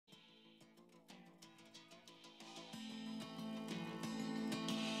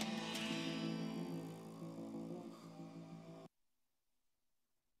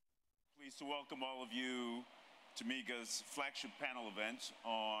pleased to welcome all of you to MIGA's flagship panel event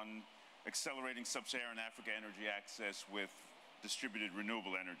on accelerating Sub-Saharan Africa energy access with distributed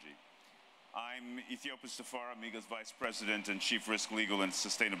renewable energy. I'm Ethiopis Tafara, MIGA's Vice President and Chief Risk, Legal, and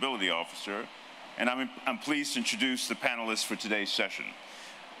Sustainability Officer, and I'm pleased to introduce the panelists for today's session.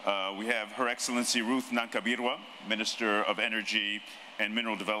 We have Her Excellency Ruth Nankabirwa, Minister of Energy and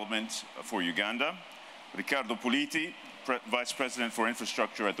Mineral Development for Uganda, Riccardo Puliti, Vice President for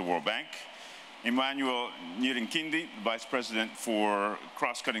Infrastructure at the World Bank, Emmanuel Nyirinkindi, Vice President for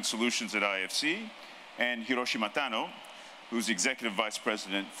Cross-Cutting Solutions at IFC, and Hiroshi Matano, who's Executive Vice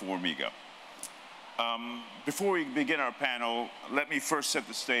President for MIGA. Before we begin our panel, let me first set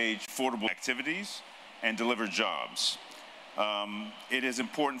the stage for affordable activities and deliver jobs. It is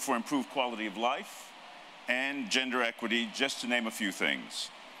important for improved quality of life and gender equity, just to name a few things.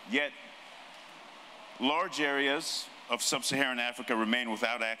 Yet, large areas of Sub-Saharan Africa remain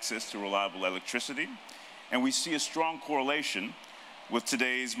without access to reliable electricity, and we see a strong correlation with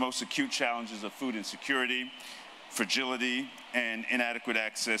today's most acute challenges of food insecurity, fragility, and inadequate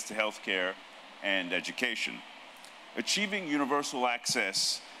access to healthcare and education. Achieving universal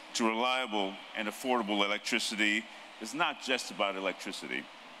access to reliable and affordable electricity is not just about electricity,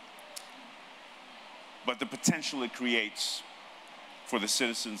 but the potential it creates for the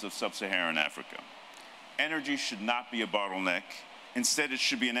citizens of Sub-Saharan Africa. Energy should not be a bottleneck. Instead, it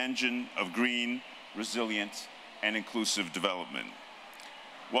should be an engine of green, resilient, and inclusive development.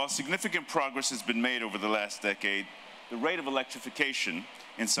 While significant progress has been made over the last decade, the rate of electrification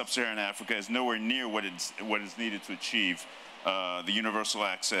in Sub-Saharan Africa is nowhere near what is needed to achieve the universal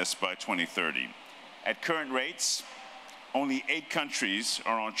access by 2030. At current rates, only 8 countries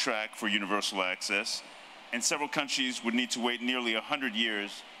are on track for universal access, and several countries would need to wait nearly 100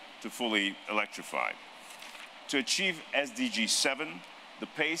 years to fully electrify. To achieve SDG 7, the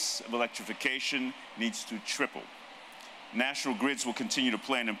pace of electrification needs to triple. National grids will continue to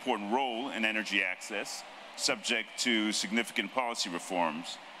play an important role in energy access, subject to significant policy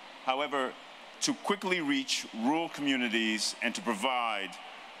reforms. However, to quickly reach rural communities and to provide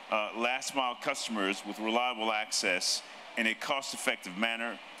last-mile customers with reliable access in a cost-effective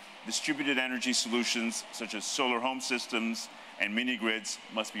manner, distributed energy solutions such as solar home systems and mini-grids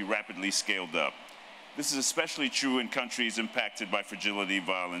must be rapidly scaled up. This is especially true in countries impacted by fragility,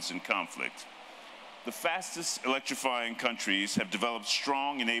 violence, and conflict. The fastest electrifying countries have developed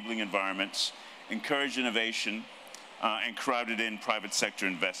strong enabling environments, encouraged innovation, and crowded in private sector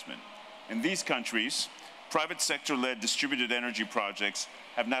investment. In these countries, private sector-led distributed energy projects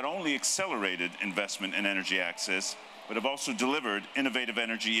have not only accelerated investment in energy access, but have also delivered innovative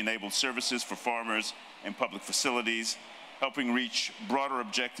energy-enabled services for farmers and public facilities, helping reach broader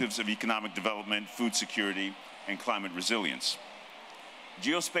objectives of economic development, food security, and climate resilience.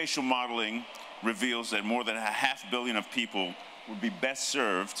 Geospatial modeling reveals that more than 500 million of people would be best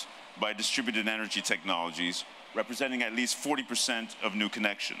served by distributed energy technologies, representing at least 40% of new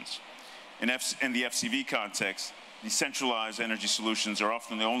connections. In the FCV context, decentralized energy solutions are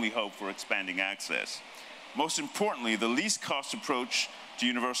often the only hope for expanding access. Most importantly, the least cost approach to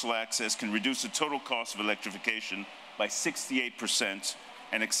universal access can reduce the total cost of electrification by 68%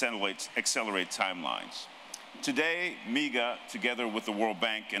 and accelerate timelines. Today, MIGA, together with the World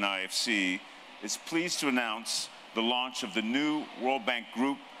Bank and IFC, is pleased to announce the launch of the new World Bank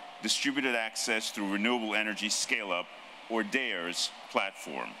Group Distributed Access Through Renewable Energy Scale-Up, or DARES,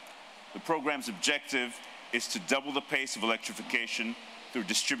 platform. The program's objective is to double the pace of electrification through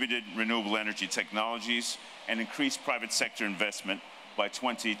distributed renewable energy technologies and increase private sector investment by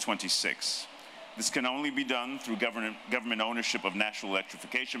 2026. This can only be done through government ownership of national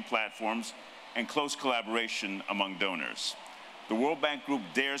electrification platforms and close collaboration among donors. The World Bank Group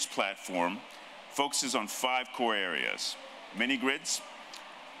DARES platform focuses on 5 core areas: mini-grids,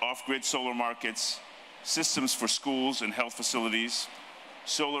 off-grid solar markets, systems for schools and health facilities,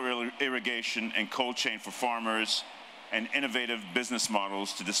 solar irrigation and cold chain for farmers, and innovative business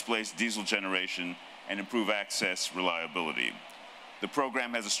models to displace diesel generation and improve access reliability. The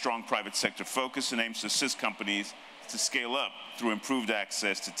program has a strong private sector focus and aims to assist companies to scale up through improved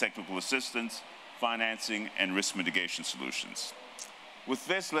access to technical assistance, financing, and risk mitigation solutions. With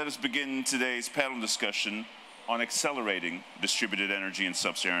this, let us begin today's panel discussion on accelerating distributed energy in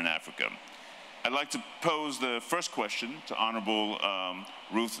Sub-Saharan Africa. I'd like to pose the first question to Honorable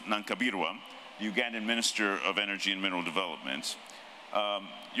Ruth Nankabirwa, the Ugandan Minister of Energy and Mineral Development.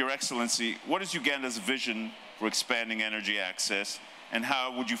 Your Excellency, what is Uganda's vision for expanding energy access, and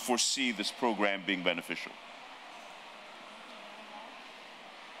how would you foresee this program being beneficial?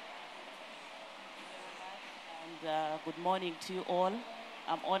 Good morning to you all.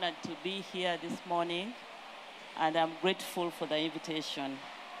 I'm honored to be here this morning, and I'm grateful for the invitation.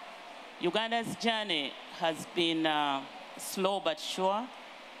 Uganda's journey has been slow but sure.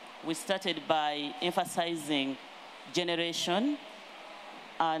 We started by emphasizing generation,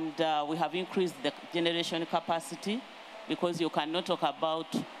 and we have increased the generation capacity, because you cannot talk about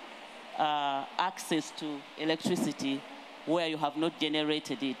access to electricity where you have not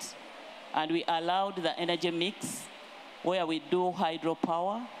generated it. And we allowed the energy mix where we do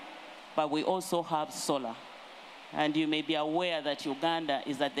hydropower, but we also have solar. And you may be aware that Uganda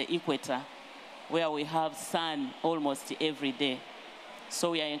is at the equator, where we have sun almost every day.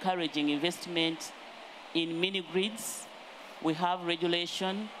 So we are encouraging investment in mini grids. We have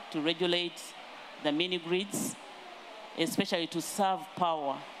regulation to regulate the mini grids, especially to serve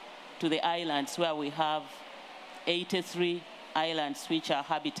power to the islands where we have 83 islands which are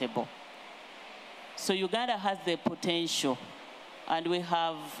habitable. So Uganda has the potential, and we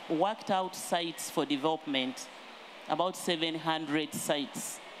have worked out sites for development, about 700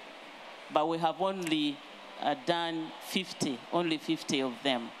 sites, but we have only done 50, only 50 of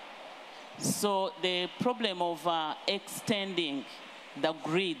them. So the problem of extending the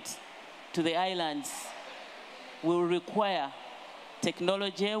grid to the islands will require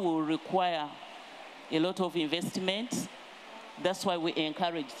technology, will require a lot of investment. That's why we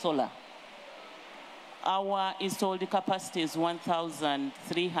encourage solar. Our installed capacity is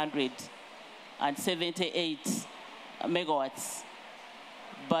 1,378 megawatts.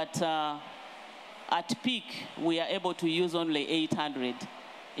 But at peak, we are able to use only 800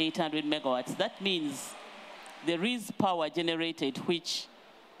 megawatts. That means there is power generated which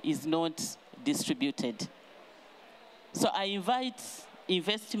is not distributed. So I invite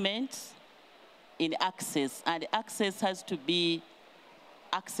investment in access, and access has to be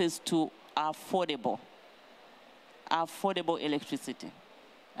access to affordable electricity.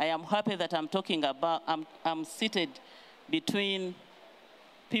 I am happy that I'm talking about, I'm seated between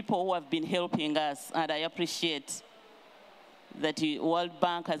people who have been helping us, and I appreciate that the World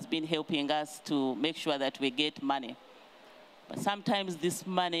Bank has been helping us to make sure that we get money. But sometimes this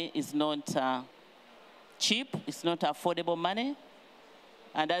money is not cheap, it's not affordable money.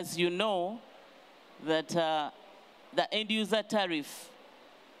 And as you know, that the end user tariff,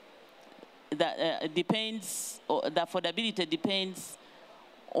 depends, or the affordability depends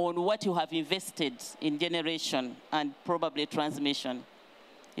on what you have invested in generation and probably transmission.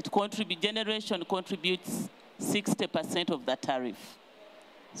 Generation contributes 60% of the tariff.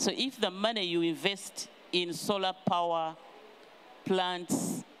 So if the money you invest in solar power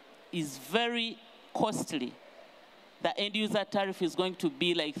plants is very costly, the end user tariff is going to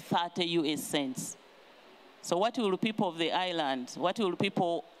be like 30 US cents. So what will people of the island, what will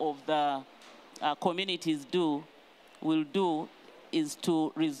people of the communities will do is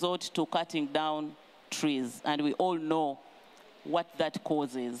to resort to cutting down trees, and we all know what that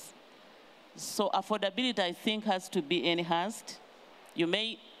causes. So affordability, I think, has to be enhanced. You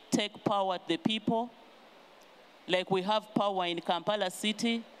may take power at the people, like we have power in Kampala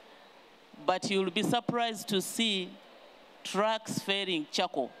City, but you'll be surprised to see trucks ferrying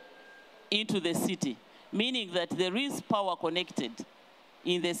charcoal into the city, meaning that there is power connected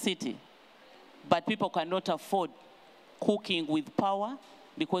in the city, but people cannot afford cooking with power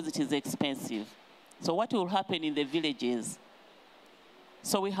because it is expensive. So what will happen in the villages?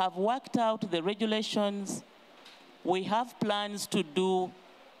 So we have worked out the regulations. We have plans to do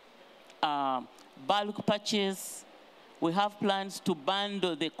bulk purchase. We have plans to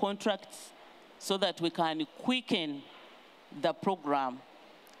bundle the contracts so that we can quicken the program.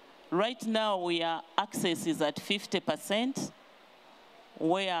 Right now, access is at 50%,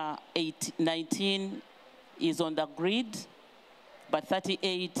 where 19 is on the grid, but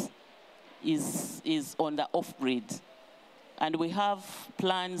 38 is on the off-grid. And we have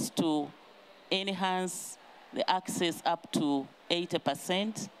plans to enhance the access up to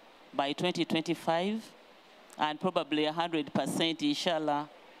 80% by 2025, and probably 100%, inshallah,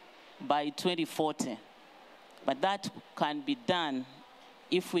 by 2040. But that can be done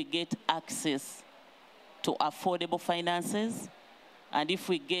if we get access to affordable finances, and if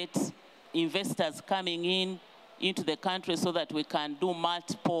we get investors coming into the country so that we can do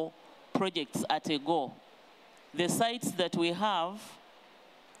multiple projects at a go. The sites that we have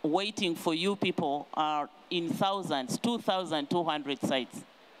waiting for you people are in thousands, 2,200 sites.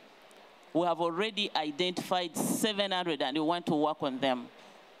 We have already identified 700 and we want to work on them.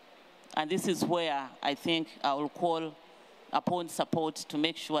 And this is where I think I will call upon support to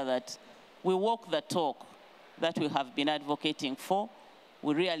make sure that we walk the talk that we have been advocating for.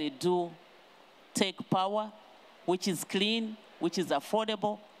 We really do take power, which is clean, which is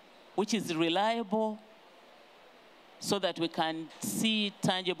affordable, which is reliable, so that we can see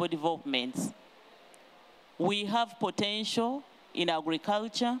tangible developments. We have potential in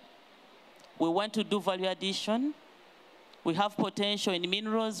agriculture. We want to do value addition. We have potential in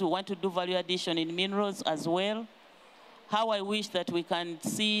minerals. We want to do value addition in minerals as well. How I wish that we can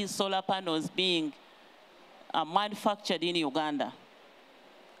see solar panels being manufactured in Uganda.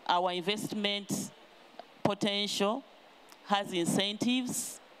 Our investment potential has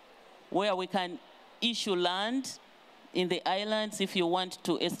incentives where we can issue land in the islands if you want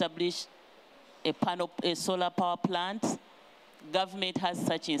to establish a solar power plant. Government has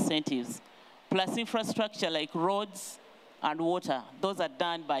such incentives. Plus infrastructure like roads and water, those are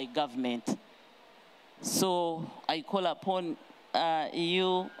done by government. So I call upon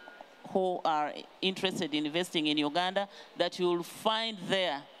you who are interested in investing in Uganda that you'll find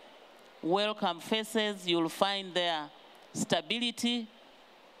there welcome faces, you'll find there stability.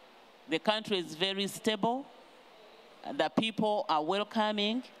 The country is very stable. The people are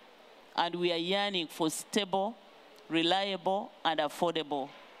welcoming, and we are yearning for stable, reliable, and affordable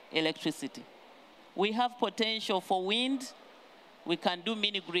electricity. We have potential for wind. We can do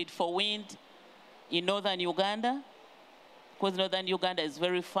mini-grid for wind in northern Uganda, because northern Uganda is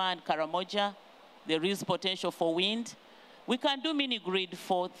very far, and Karamoja, there is potential for wind. We can do mini-grid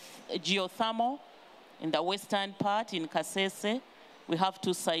for geothermal in the western part, in Kasese. We have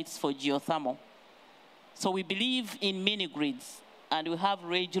 2 sites for geothermal. So we believe in mini-grids, and we have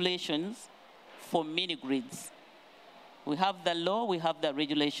regulations for mini-grids. We have the law, we have the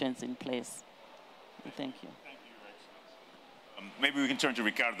regulations in place. Thank you. Thank you, Your Excellency. Maybe we can turn to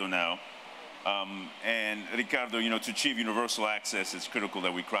Riccardo now. And Riccardo, to achieve universal access, it's critical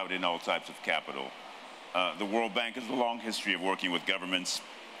that we crowd in all types of capital. The World Bank has a long history of working with governments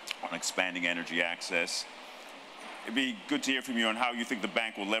on expanding energy access. It'd be good to hear from you on how you think the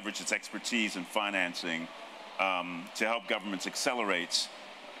bank will leverage its expertise in financing to help governments accelerate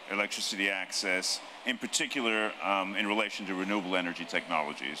electricity access, in particular in relation to renewable energy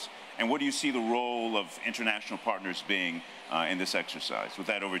technologies. And what do you see the role of international partners being in this exercise? With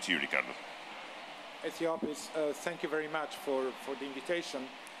that, over to you, Riccardo. Ethiopis, thank you very much for the invitation.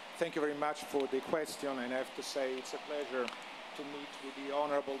 Thank you very much for the question, and I have to say it's a pleasure to meet with the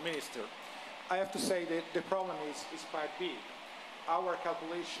Honorable Minister. I have to say that the problem is quite big. Our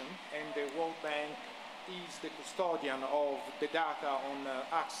calculation, and the World Bank is the custodian of the data on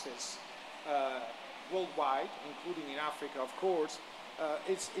access worldwide, including in Africa, of course,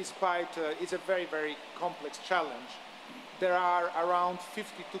 it's a very, very complex challenge. There are around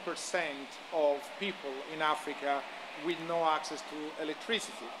 52% of people in Africa with no access to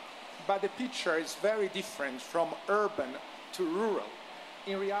electricity. But the picture is very different from urban to rural.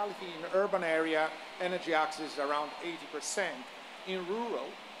 In reality, in urban area, energy access is around 80%. In rural,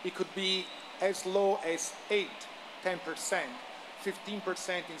 it could be as low as 8, 10%, 15%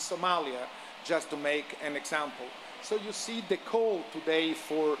 in Somalia, just to make an example. So you see the call today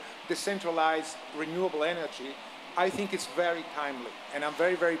for decentralized renewable energy, I think it's very timely. And I'm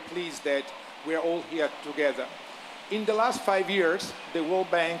very, very pleased that we're all here together. In the last 5 years, the World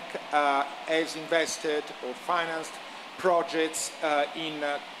Bank has invested or financed projects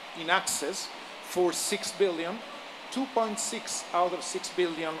in access for 6 billion. 2.6 out of 6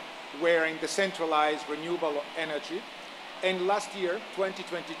 billion were in decentralized renewable energy. And last year,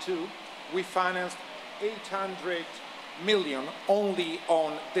 2022, we financed 800 million only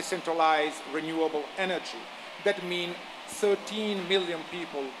on decentralized renewable energy. That means 13 million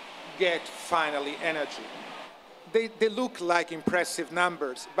people get finally energy. They look like impressive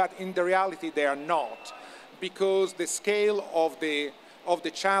numbers, but in the reality they are not, because the scale of the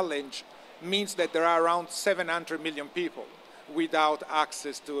challenge means that there are around 700 million people without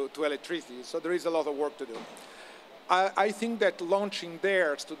access to electricity. So there is a lot of work to do. I think that launching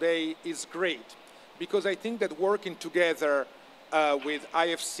theirs today is great, because I think that working together with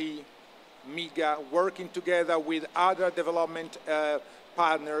IFC, MIGA, working together with other development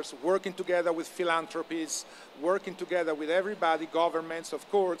partners, working together with philanthropies, working together with everybody, governments, of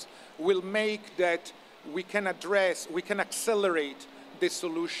course, will make that we can accelerate the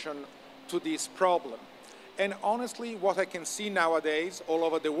solution to this problem. And honestly, what I can see nowadays all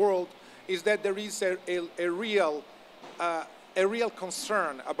over the world is that there is a real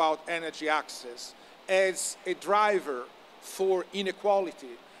concern about energy access as a driver for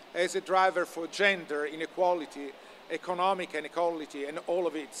inequality, as a driver for gender inequality, economic inequality, and all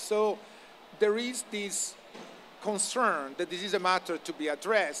of it. So there is this concern that this is a matter to be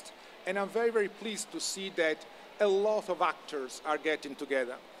addressed, and I'm very, very pleased to see that a lot of actors are getting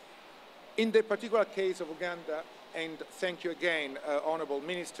together. In the particular case of Uganda, and thank you again, Honourable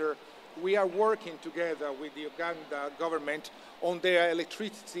Minister. We are working together with the Uganda government on their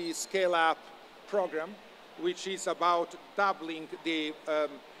electricity scale-up program, which is about doubling the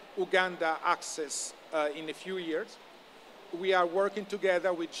Uganda access in a few years. We are working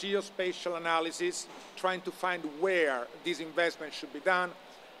together with geospatial analysis, trying to find where this investment should be done,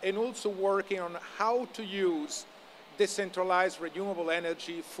 and also working on how to use decentralized renewable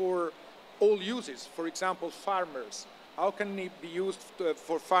energy for all uses. For example, farmers. How can it be used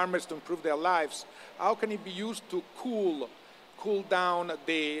for farmers to improve their lives? How can it be used to cool down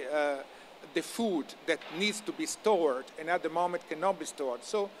the food that needs to be stored and at the moment cannot be stored?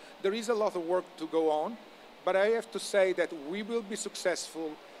 So there is a lot of work to go on, but I have to say that we will be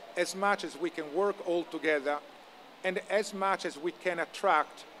successful as much as we can work all together and as much as we can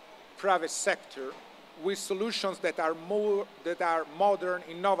attract private sector with solutions that are modern,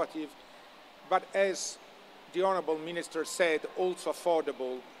 innovative, but as the Honourable Minister said, also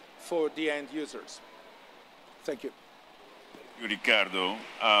affordable for the end users. Thank you. Thank you, Riccardo.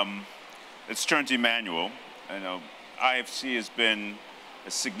 Let's turn to Emmanuel. I know IFC has been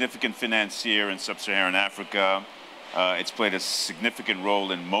a significant financier in Sub-Saharan Africa. It's played a significant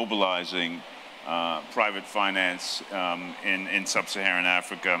role in mobilizing private finance in Sub-Saharan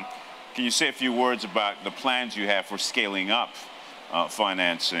Africa. Can you say a few words about the plans you have for scaling up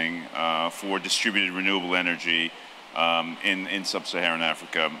financing for distributed renewable energy in Sub-Saharan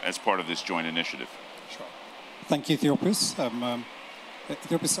Africa as part of this joint initiative? Sure. Thank you, Ethiopis.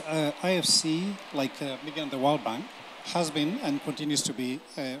 Ethiopis, IFC, like MIGA and the World Bank, has been and continues to be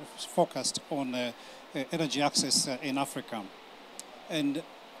focused on energy access in Africa. And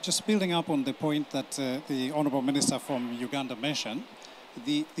just building up on the point that the Honourable Minister from Uganda mentioned,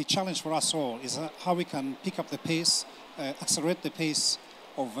 the challenge for us all is how we can pick up the pace, accelerate the pace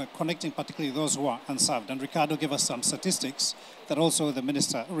of connecting particularly those who are unserved. And Riccardo gave us some statistics that also the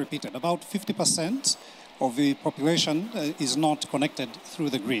Minister repeated. About 50% of the population is not connected through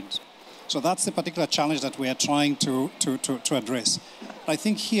the grid. So that's the particular challenge that we are trying to address. I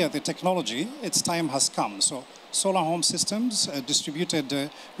think here the technology, its time has come. So solar home systems,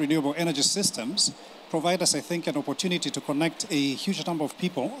 distributed renewable energy systems provide us, I think, an opportunity to connect a huge number of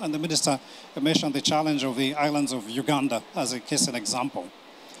people. And the Minister mentioned the challenge of the islands of Uganda as a case and example.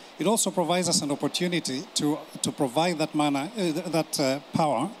 It also provides us an opportunity to provide that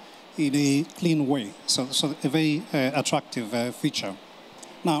power in a clean way. So a very attractive feature.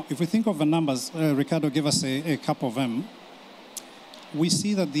 Now, if we think of the numbers, Riccardo gave us a couple of them. We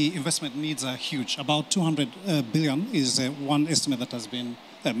see that the investment needs are huge. About 200 billion is one estimate that has been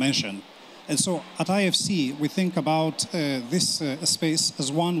mentioned. And so at IFC, we think about this space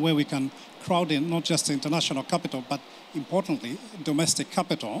as one where we can crowd in not just international capital, but importantly, domestic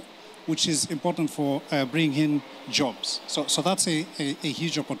capital, which is important for bringing in jobs. So that's a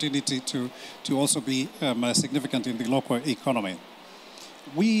huge opportunity to also be significant in the local economy.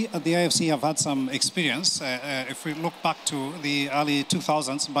 We at the IFC have had some experience. If we look back to the early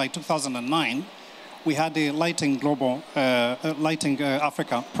 2000s, by 2009, we had the Lighting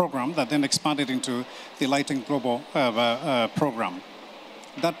Africa program that then expanded into the Lighting Global program.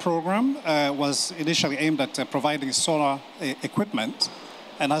 That program was initially aimed at providing solar equipment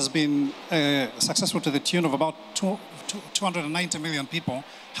and has been successful to the tune of about 290 million people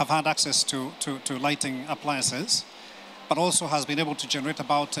have had access to lighting appliances, but also has been able to generate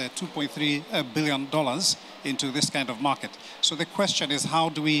about $2.3 billion into this kind of market. So the question is, how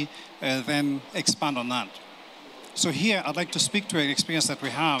do we then expand on that? So here, I'd like to speak to an experience that we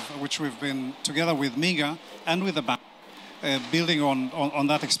have, which we've been together with MIGA and with the bank, building on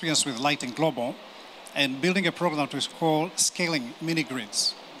that experience with Lighting Global, and building a program that is called Scaling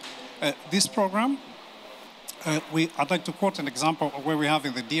Mini-Grids. This program, I'd like to quote an example of where we have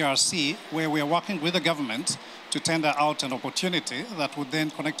in the DRC, where we are working with the government to tender out an opportunity that would then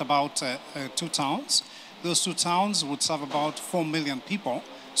connect about 2 towns. Those 2 towns would serve about 4 million people.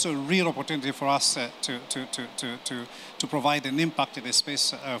 So a real opportunity for us to provide an impact in a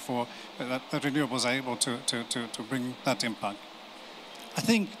space for that renewables are able to bring that impact. I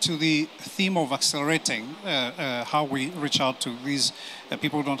think to the theme of accelerating how we reach out to these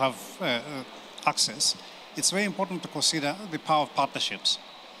people who don't have access, it's very important to consider the power of partnerships.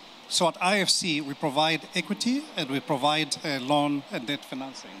 So at IFC, we provide equity and we provide loan and debt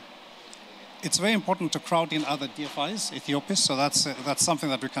financing. It's very important to crowd in other DFIs, Ethiopis, so that's something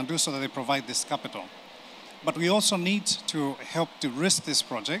that we can do so that they provide this capital. But we also need to help to risk these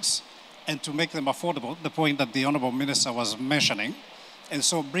projects and to make them affordable, the point that the Honourable Minister was mentioning. And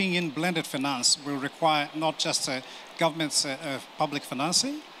so bringing in blended finance will require not just government's public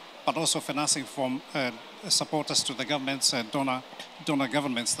financing, but also financing from supporters to the governments, donor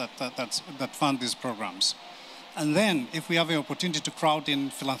governments that fund these programs. And then, if we have the opportunity to crowd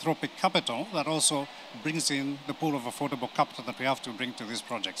in philanthropic capital, that also brings in the pool of affordable capital that we have to bring to these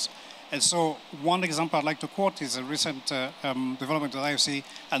projects. And so, one example I'd like to quote is a recent development with IFC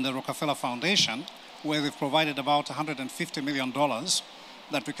and the Rockefeller Foundation, where they've provided about $150 million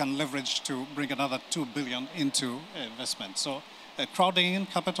that we can leverage to bring another $2 billion into investment. So, crowding in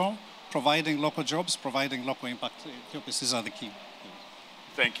capital, providing local jobs, providing local impact, these are the key.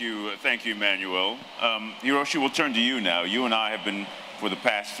 Thank you, Emmanuel. Hiroshi, we'll turn to you now. You and I have been, for the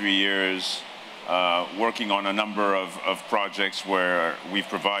past 3 years, working on a number of projects where we've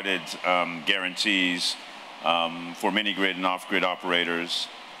provided guarantees for mini-grid and off-grid operators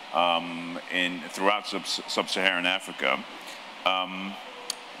throughout Sub-Saharan Africa.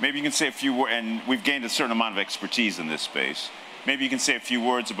 Maybe you can say a few words, and we've gained a certain amount of expertise in this space. Maybe you can say a few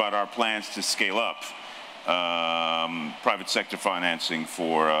words about our plans to scale up private sector financing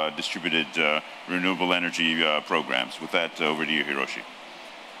for distributed renewable energy programs. With that, over to you, Hiroshi.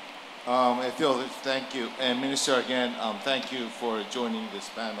 Ethiopis, thank you. And Minister, again, thank you for joining this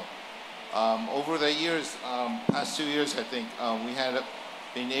panel. Over the years, past 2 years, I think, we had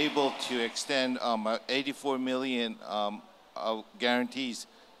been able to extend 84 million guarantees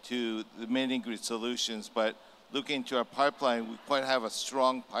to the mini-grid solutions, but looking into our pipeline, we quite have a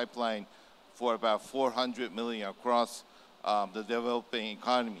strong pipeline for about 400 million across the developing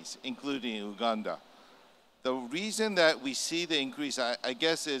economies, including Uganda. The reason that we see the increase, I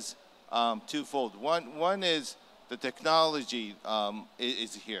guess, is twofold. One is the technology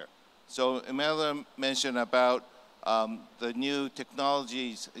is here. So Emmanuel mentioned about the new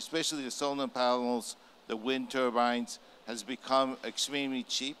technologies, especially the solar panels, the wind turbines, has become extremely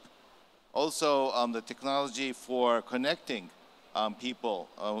cheap. Also, the technology for connecting people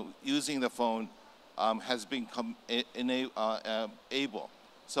using the phone has become able.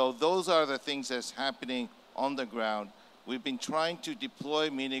 So those are the things that's happening on the ground. We've been trying to deploy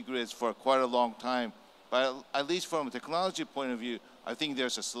mini-grids for quite a long time, but at least from a technology point of view, I think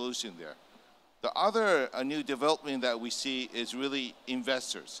there's a solution there. The other new development that we see is really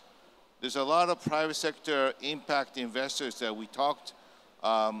investors. There's a lot of private sector impact investors that we talked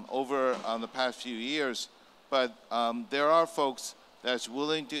over the past few years, but there are folks that's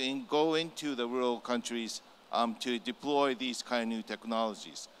willing to go into the rural countries to deploy these kind of new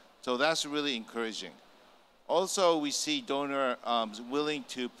technologies. So that's really encouraging. Also, we see donors willing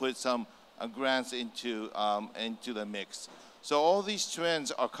to put some grants into the mix. So all these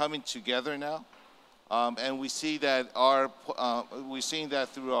trends are coming together now, and we see that we're seeing that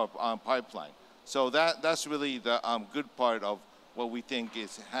through our pipeline. So that's really the good part of what we think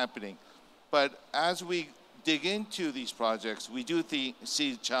is happening. But as we dig into these projects, we do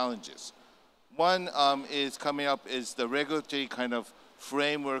see challenges. One is coming up is the regulatory kind of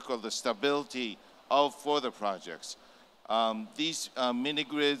framework of the stability for the projects. These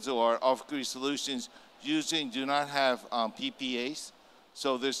mini-grids or off-grid solutions usually do not have PPAs,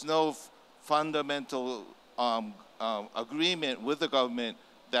 so there's no fundamental agreement with the government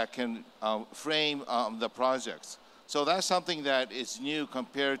that can frame the projects. So that's something that is new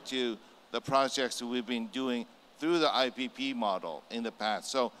compared to the projects that we've been doing through the IPP model in the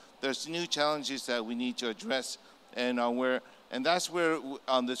past. So there's new challenges that we need to address, and that's where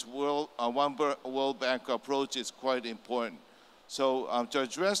this One World Bank approach is quite important. So to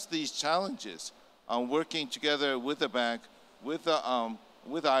address these challenges, working together with the bank, with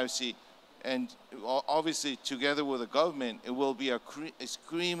IFC, and obviously together with the government, it will be an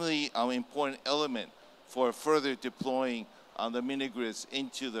extremely important element for further deploying the mini-grids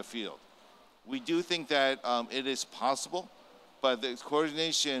into the field. We do think that it is possible, but the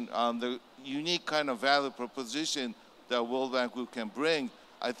coordination, the unique kind of value proposition that World Bank Group can bring,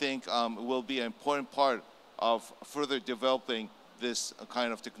 I think will be an important part of further developing this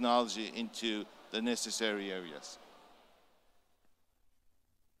kind of technology into the necessary areas.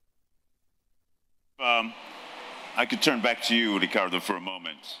 I could turn back to you, Riccardo, for a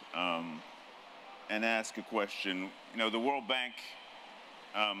moment and ask a question. You know, the World Bank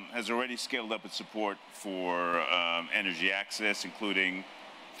has already scaled up its support for energy access, including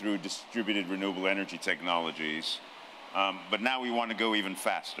through distributed renewable energy technologies. But now we want to go even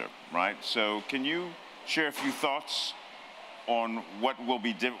faster, right? So can you share a few thoughts on what will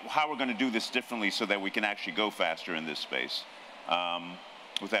be, how we're going to do this differently so that we can actually go faster in this space?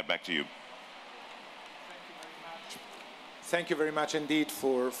 With that, back to you. Thank you very much indeed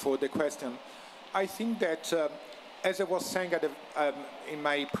for the question. I think that, as I was saying in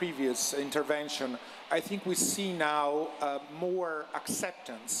my previous intervention, I think we see now more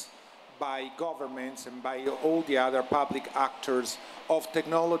acceptance by governments and by all the other public actors of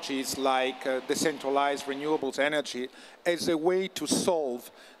technologies like decentralized renewables energy as a way to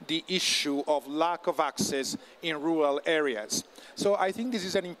solve the issue of lack of access in rural areas. So I think this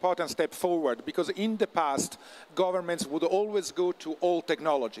is an important step forward, because in the past, governments would always go to old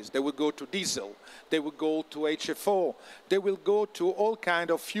technologies. They would go to diesel, they would go to HFO, they will go to all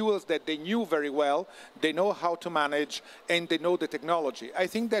kinds of fuels that they knew very well, they know how to manage, and they know the technology. I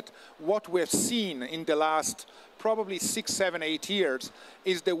think that what we have seen in the last probably 6, 7, 8 years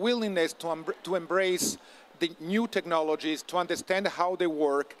is the willingness to embrace the new technologies, to understand how they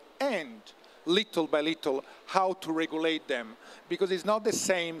work, and little by little how to regulate them. Because it's not the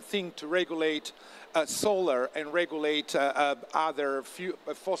same thing to regulate solar and regulate other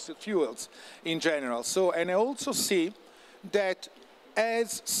fossil fuels in general. So, and I also see that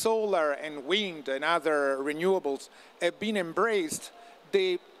as solar and wind and other renewables have been embraced,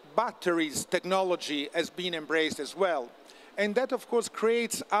 the batteries technology has been embraced as well. And that, of course,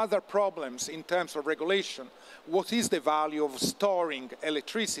 creates other problems in terms of regulation. What is the value of storing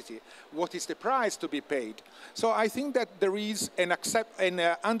electricity? What is the price to be paid? So I think that there is an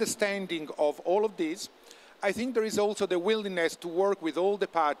understanding of all of this. I think there is also the willingness to work with all the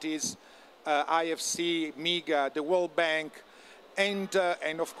parties, IFC, MIGA, the World Bank, and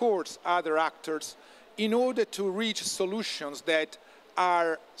of course, other actors, in order to reach solutions that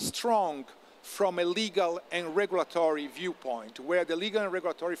are strong from a legal and regulatory viewpoint, where the legal and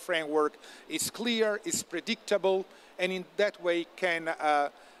regulatory framework is clear, is predictable, and in that way can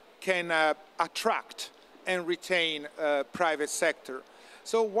attract and retain private sector.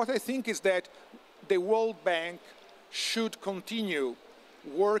 So what I think is that the World Bank should continue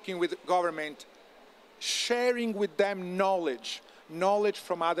working with government, sharing with them knowledge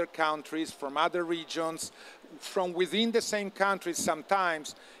from other countries, from other regions, from within the same countries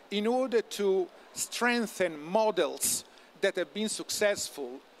sometimes, in order to strengthen models that have been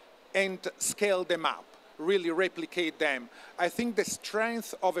successful and scale them up, really replicate them. I think the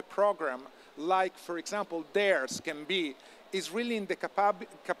strength of a program like, for example, theirs can be, is really in the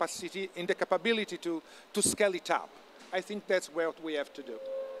capability to scale it up. I think that's what we have to do.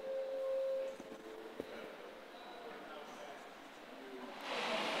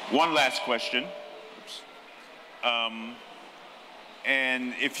 One last question.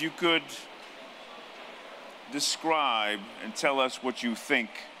 And if you could describe and tell us what you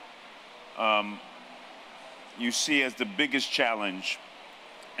think you see as the biggest challenge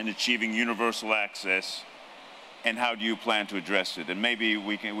in achieving universal access, and how do you plan to address it? And maybe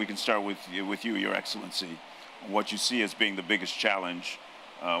we can start with you, Your Excellency, what you see as being the biggest challenge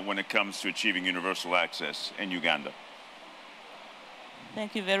when it comes to achieving universal access in Uganda.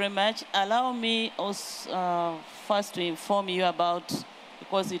 Thank you very much. Allow me also first to inform you about,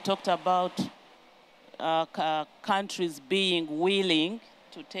 because you talked about countries being willing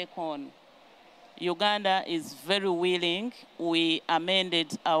to take on. Uganda is very willing. We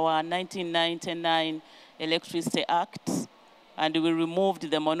amended our 1999 Electricity Act, and we removed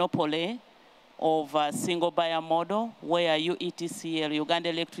the monopoly of a single buyer model, where UETCL, Uganda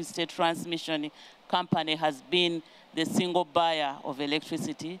Electricity Transmission Company, has been the single buyer of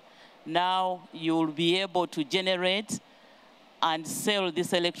electricity. Now you'll be able to generate and sell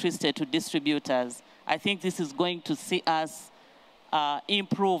this electricity to distributors. I think this is going to see us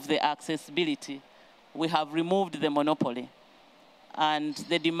improve the accessibility. We have removed the monopoly, and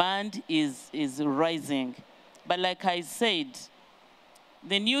the demand is rising. But like I said,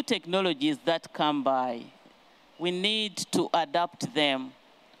 the new technologies that come by, we need to adapt them.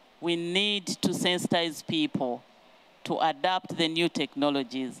 We need to sensitize people to adapt the new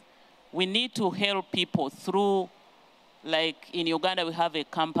technologies. We need to help people through, like in Uganda, we have a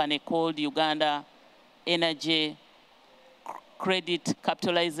company called Uganda Energy Credit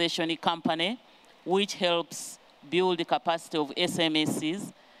Capitalization Company, which helps build the capacity of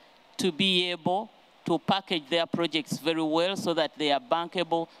SMEs to be able to package their projects very well so that they are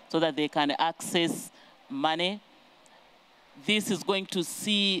bankable, so that they can access money. This is going to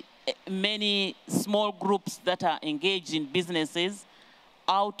see many small groups that are engaged in businesses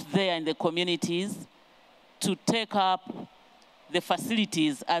out there in the communities to take up the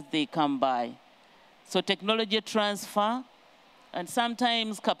facilities as they come by. So technology transfer, and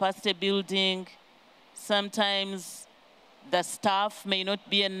sometimes capacity building, sometimes the staff may not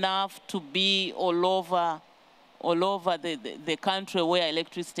be enough to be all over the country where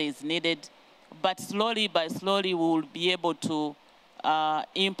electricity is needed. But slowly by slowly, we will be able to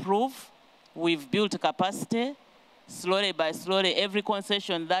improve. We've built capacity. Slowly by slowly, every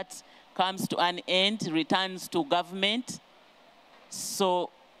concession that comes to an end returns to government. So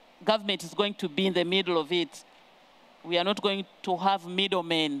government is going to be in the middle of it. We are not going to have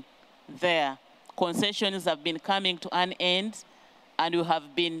middlemen there. Concessions have been coming to an end, and we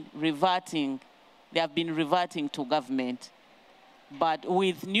have been reverting. They have been reverting to government. But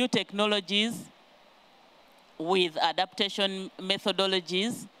with new technologies, with adaptation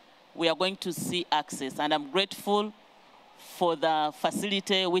methodologies, we are going to see access. And I'm grateful for the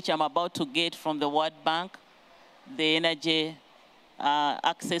facility which I'm about to get from the World Bank, the Energy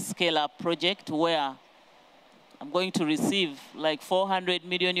Access Scale-Up project, where I'm going to receive like 400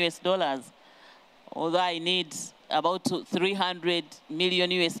 million US dollars, although I need about 300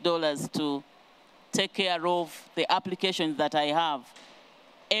 million US dollars to take care of the applications that I have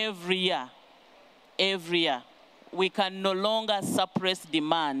every year. Every year. We can no longer suppress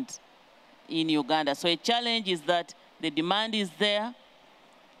demand in Uganda. So a challenge is that the demand is there,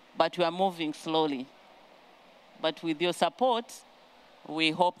 but we are moving slowly. But with your support,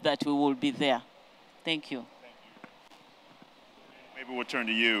 we hope that we will be there. Thank you. Maybe we'll turn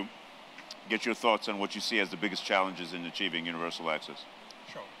to you, get your thoughts on what you see as the biggest challenges in achieving universal access.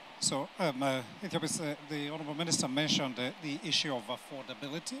 Sure. So, Ethiopis, the Honourable Minister mentioned the issue of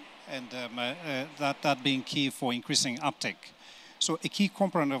affordability and that being key for increasing uptake. So a key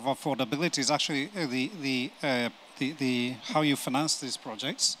component of affordability is actually how you finance these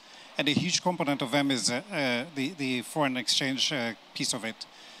projects, and a huge component of them is the foreign exchange piece of it.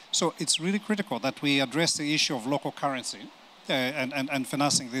 So it's really critical that we address the issue of local currency and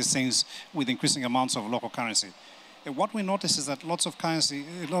financing these things with increasing amounts of local currency. What we notice is that lots of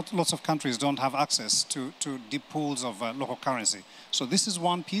countries don't have access to deep pools of local currency. So this is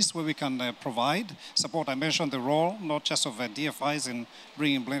one piece where we can provide support. I mentioned the role not just of DFIs in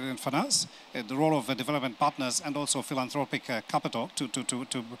bringing blended finance, the role of development partners and also philanthropic capital to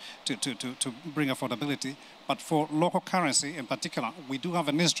bring affordability. But for local currency in particular, we do have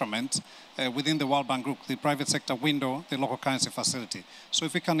an instrument within the World Bank Group, the private sector window, the local currency facility. So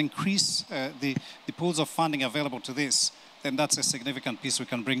if we can increase the pools of funding available to this, then that's a significant piece we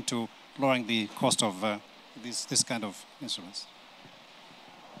can bring to lowering the cost of this kind of instruments.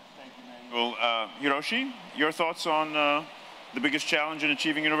 Thank you, Emmanuel. Hiroshi, your thoughts on the biggest challenge in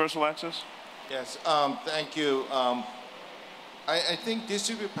achieving universal access? Yes, thank you. I think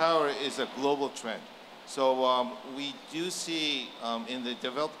distributed power is a global trend. So we do see in the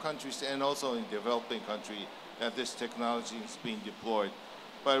developed countries and also in developing countries that this technology is being deployed.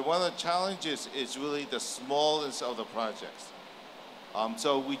 But one of the challenges is really the smallness of the projects.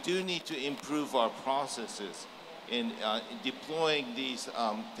 So we do need to improve our processes in deploying these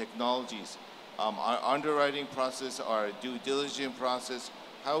technologies. Our underwriting process, our due diligence process,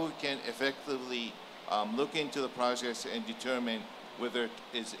 how we can effectively look into the projects and determine whether it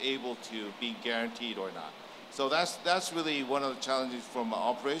is able to be guaranteed or not. So that's really one of the challenges from the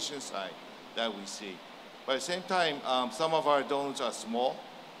operations side that we see. But at the same time, some of our donors are small.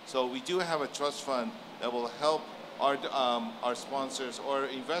 So we do have a trust fund that will help our sponsors or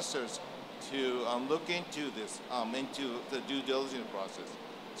investors to look into this, into the due diligence process.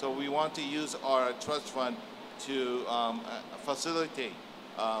 So we want to use our trust fund to facilitate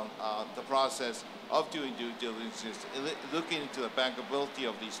the process of doing due diligence, looking into the bankability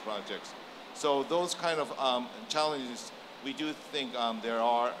of these projects. So those kind of challenges we do think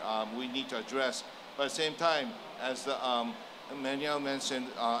we need to address. But at the same time, as Emmanuel mentioned,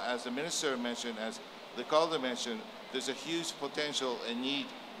 as the Minister mentioned, as Riccardo mentioned, there's a huge potential and need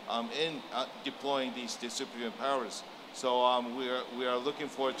in deploying these distributed powers. So we are looking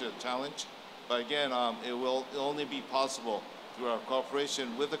forward to the challenge. But again, it will only be possible through our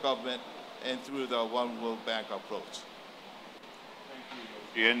cooperation with the government and through the One World Bank approach.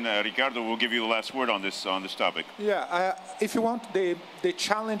 And Riccardo will give you the last word on this topic. Yeah, if you want, the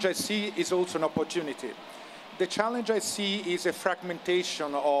challenge I see is also an opportunity. The challenge I see is a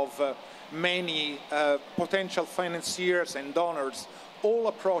fragmentation of many potential financiers and donors, all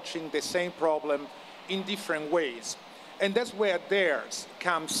approaching the same problem in different ways. And that's where theirs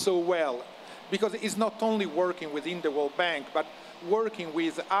comes so well, because it's not only working within the World Bank, but working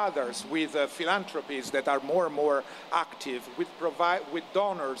with others, with philanthropies that are more and more active, with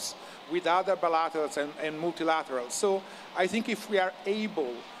donors, with other bilaterals and multilaterals. So I think if we are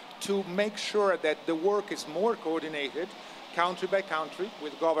able to make sure that the work is more coordinated, country by country,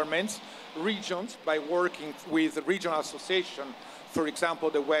 with governments, regions, by working with the regional association, for example,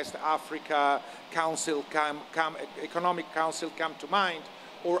 the West Africa Council, Economic Council come to mind,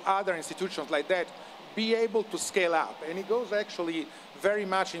 or other institutions like that, be able to scale up. And it goes actually very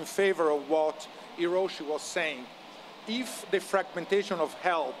much in favor of what Hiroshi was saying. If the fragmentation of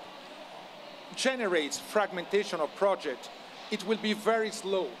help generates fragmentation of project, it will be very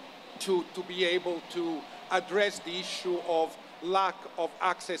slow. to be able to address the issue of lack of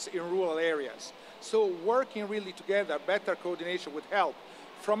access in rural areas. So working really together, better coordination would help.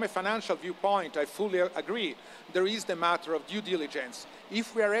 From a financial viewpoint, I fully agree. There is the matter of due diligence.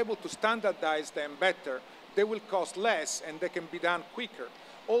 If we are able to standardize them better, they will cost less and they can be done quicker.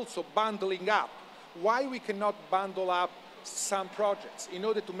 Also, bundling up. Why we cannot bundle up some projects in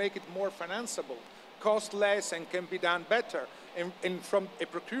order to make it more financeable, cost less and can be done better. And from a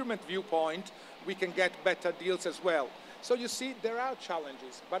procurement viewpoint, we can get better deals as well. So you see, there are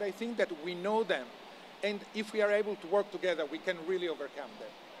challenges, but I think that we know them. And if we are able to work together, we can really overcome them.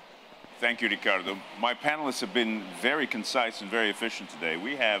 Thank you, Riccardo. My panelists have been very concise and very efficient today.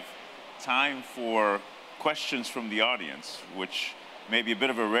 We have time for questions from the audience, which may be a bit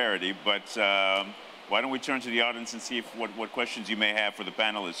of a rarity, but why don't we turn to the audience and see if what questions you may have for the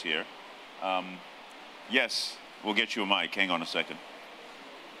panelists here. Yes, we'll get you a mic. Hang on a second.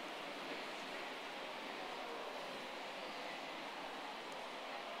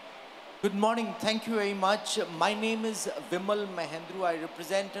 Good morning. Thank you very much. My name is Vimal Mahendru. I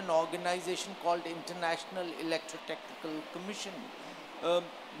represent an organization called International Electrotechnical Commission.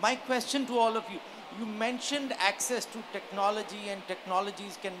 My question to all of you, you mentioned access to technology and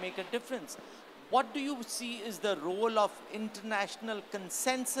technologies can make a difference. What do you see is the role of international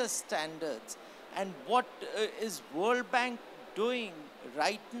consensus standards, and what is World Bank doing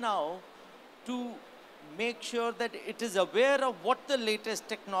right now to make sure that it is aware of what the latest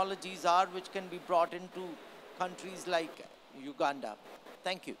technologies are which can be brought into countries like Uganda?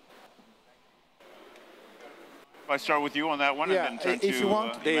 Thank you. If I start with you on that one, yeah, and then turn if to you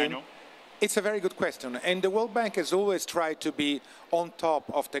want, Emmanuel. It's a very good question. And the World Bank has always tried to be on top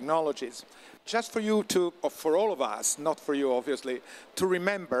of technologies. Just for you to, or for all of us, not for you obviously, to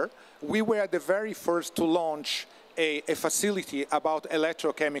remember, we were the very first to launch a facility about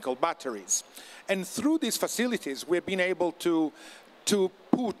electrochemical batteries. And through these facilities, we've been able to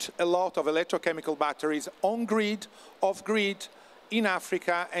put a lot of electrochemical batteries on grid, off grid, in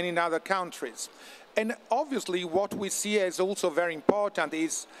Africa and in other countries. And obviously, what we see as also very important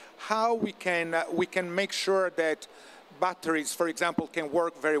is how we can make sure that batteries, for example, can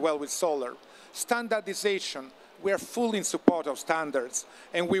work very well with solar. Standardization. We are fully in support of standards,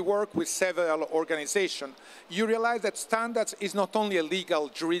 and we work with several organizations. You realize that standards is not only a legal,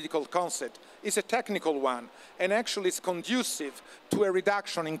 juridical concept, it's a technical one, and actually it's conducive to a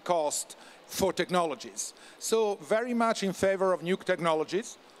reduction in cost for technologies. So very much in favor of new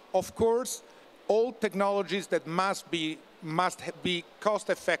technologies. Of course, all technologies that must be cost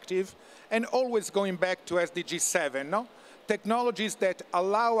effective, and always going back to SDG 7, no? Technologies that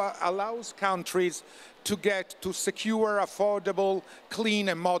allows countries to get to secure, affordable, clean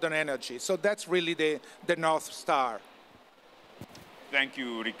and modern energy. So that's really the North Star. Thank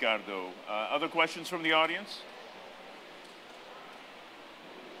you, Riccardo. Other questions from the audience?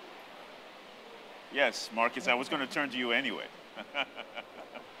 Yes, Marcus, I was going to turn to you anyway.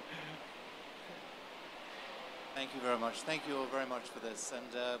 Thank you very much. Thank you all very much for this.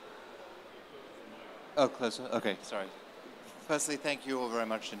 And oh, closer. Okay, sorry. Firstly, thank you all very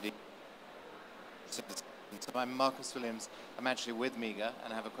much indeed. So I'm Marcus Williams. I'm actually with MIGA,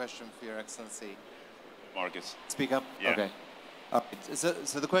 and I have a question for Your Excellency. Marcus. Speak up? Yeah. Okay.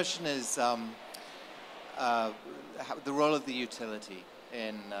 So the question is the role of the utility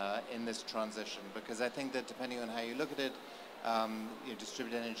in this transition, because I think that depending on how you look at it,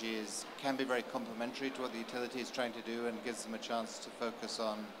 distributed energy can be very complementary to what the utility is trying to do, and gives them a chance to focus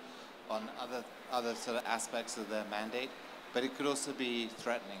on other sort of aspects of their mandate. But it could also be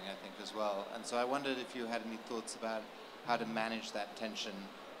threatening, I think, as well. And so I wondered if you had any thoughts about how to manage that tension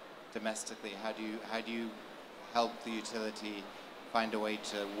domestically. How do you help the utility find a way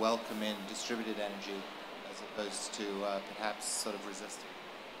to welcome in distributed energy as opposed to perhaps sort of resisting?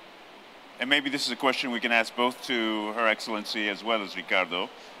 And maybe this is a question we can ask both to Her Excellency as well as Riccardo.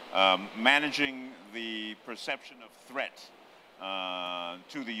 Managing the perception of threat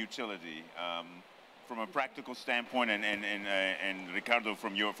to the utility from a practical standpoint, and Riccardo,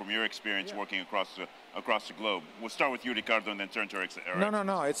 from your experience working across the globe. We'll start with you, Riccardo, and then turn to Her Excellency.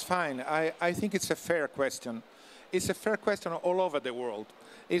 No, it's fine. I think it's a fair question. It's a fair question all over the world.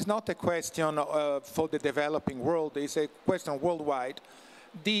 It's not a question for the developing world. It's a question worldwide.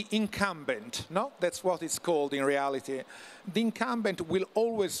 The incumbent, no, that's what it's called in reality. The incumbent will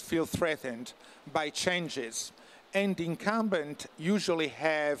always feel threatened by changes, and the incumbent usually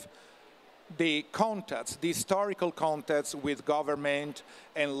have the contacts, the historical contacts with government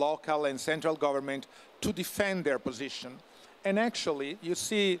and local and central government to defend their position. And actually, you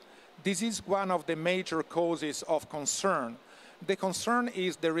see, this is one of the major causes of concern, The concern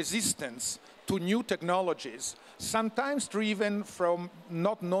is the resistance to new technologies, sometimes driven from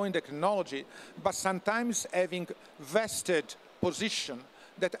not knowing the technology, but sometimes having vested position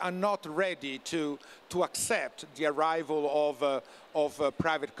that are not ready to accept the arrival of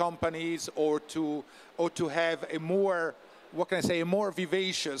private companies or to have a more, what can I say, a more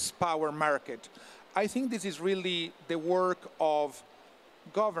vivacious power market. I think this is really the work of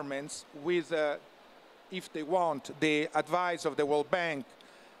governments with, if they want, the advice of the World Bank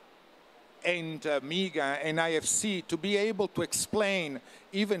and MIGA and IFC to be able to explain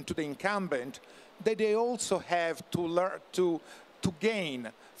even to the incumbent that they also have to learn to gain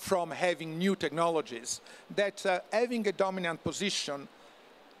from having new technologies, that having a dominant position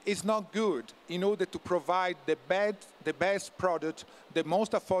is not good in order to provide the best product, the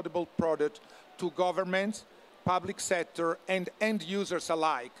most affordable product to governments, public sector, and end users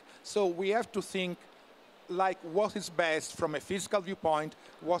alike. So we have to think like what is best from a fiscal viewpoint,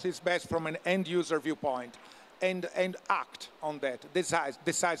 what is best from an end user viewpoint, and act on that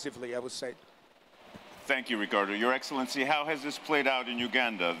decisively, I would say. Thank you, Riccardo. Your Excellency, how has this played out in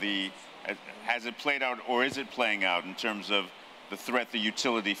Uganda? Has it played out, or is it playing out in terms of the threat the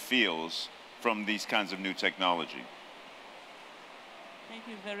utility feels from these kinds of new technology? Thank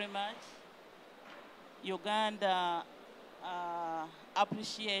you very much. Uganda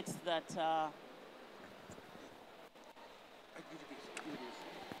appreciates that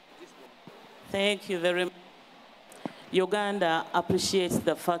thank you very much. Uganda appreciates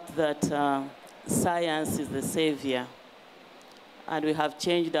the fact that science is the savior, and we have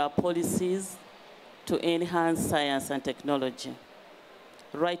changed our policies to enhance science and technology,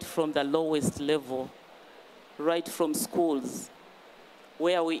 right from the lowest level, right from schools,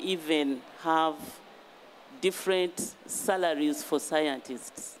 where we even have different salaries for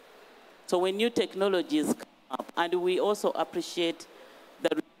scientists. So when new technologies come up, and we also appreciate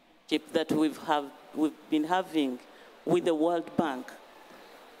the relationship that we've been having with the World Bank.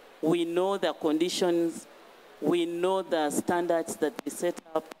 We know the conditions, we know the standards that we set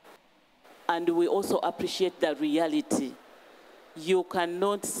up, and we also appreciate the reality. You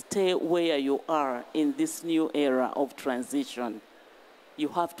cannot stay where you are in this new era of transition. You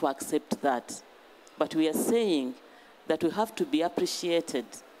have to accept that. But we are saying that we have to be appreciated.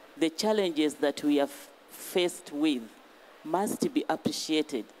 The challenges that we are faced with must be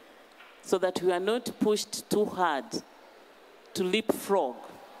appreciated so that we are not pushed too hard to leapfrog.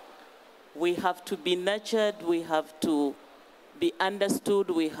 We have to be nurtured, we have to be understood,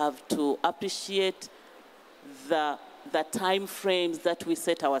 we have to appreciate the time frames that we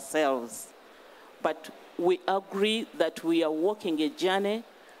set ourselves. But we agree that we are walking a journey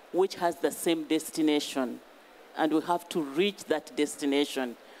which has the same destination, and we have to reach that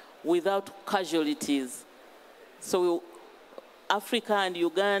destination without casualties. So Africa and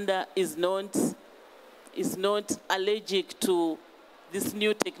Uganda is not allergic to these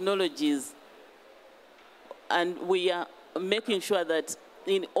new technologies, and we are making sure that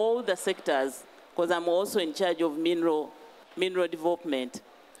in all the sectors, because I'm also in charge of mineral development,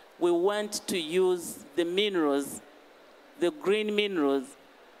 we want to use the minerals, the green minerals,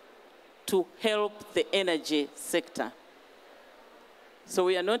 to help the energy sector. So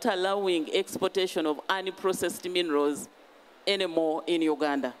we are not allowing exportation of unprocessed minerals anymore in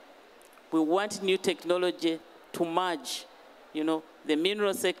Uganda. We want new technology to merge, the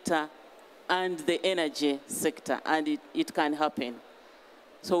mineral sector and the energy sector, and it can happen.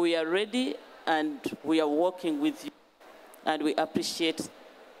 So we are ready, and we are working with you, and we appreciate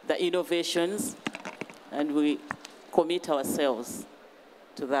the innovations, and we commit ourselves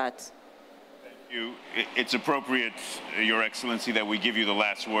to that. You. It's appropriate, Your Excellency, that we give you the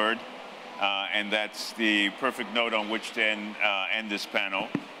last word, and that's the perfect note on which to end this panel.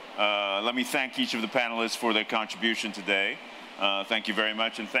 Let me thank each of the panelists for their contribution today. Thank you very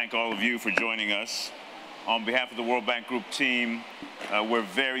much, and thank all of you for joining us. On behalf of the World Bank Group team, we're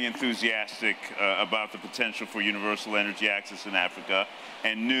very enthusiastic about the potential for universal energy access in Africa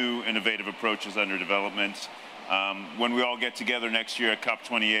and new innovative approaches under development. When we all get together next year at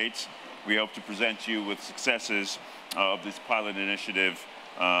COP28, we hope to present you with successes of this pilot initiative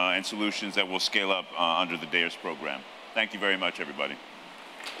and solutions that will scale up under the DARES program. Thank you very much, everybody.